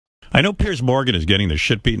I know Piers Morgan is getting the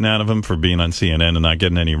shit beaten out of him for being on CNN and not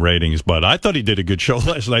getting any ratings, but I thought he did a good show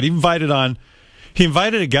last night. He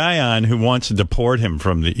invited a guy on who wants to deport him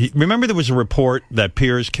from the... remember there was a report that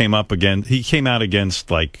Piers came out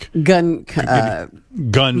against, like... gun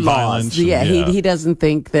violence. Yeah, he doesn't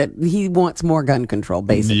think that... He wants more gun control,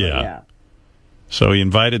 basically. Yeah. So he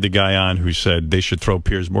invited the guy on who said they should throw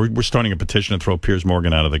Piers... We're starting a petition to throw Piers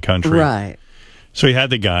Morgan out of the country. Right. So he had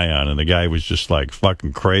the guy on, and the guy was just, like,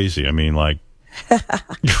 fucking crazy. I mean, like...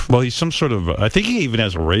 well, he's some sort of... I think he even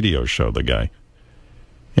has a radio show, the guy.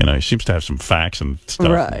 You know, he seems to have some facts and stuff.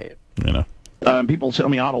 Right. You know. People tell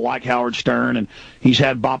me I ought to like Howard Stern, and he's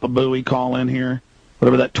had Bapa Booey call in here,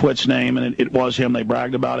 whatever that twit's name, and it was him. They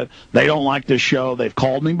bragged about it. They don't like this show. They've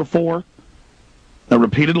called me before,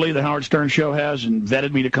 repeatedly, the Howard Stern show has, and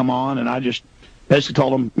vetted me to come on, and I just basically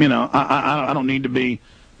told them, you know, I don't need to be,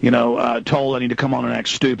 you know, told I need to come on and act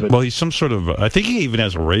stupid. Well, he's some sort of... I think he even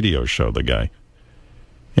has a radio show, the guy.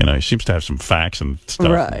 You know, he seems to have some facts and stuff.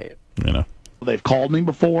 Right. You know. They've called me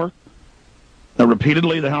before,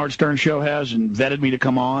 repeatedly, the Howard Stern show has, and vetted me to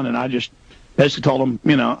come on, and I just basically told them,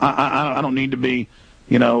 you know, I don't need to be,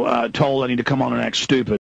 you know, told I need to come on and act stupid.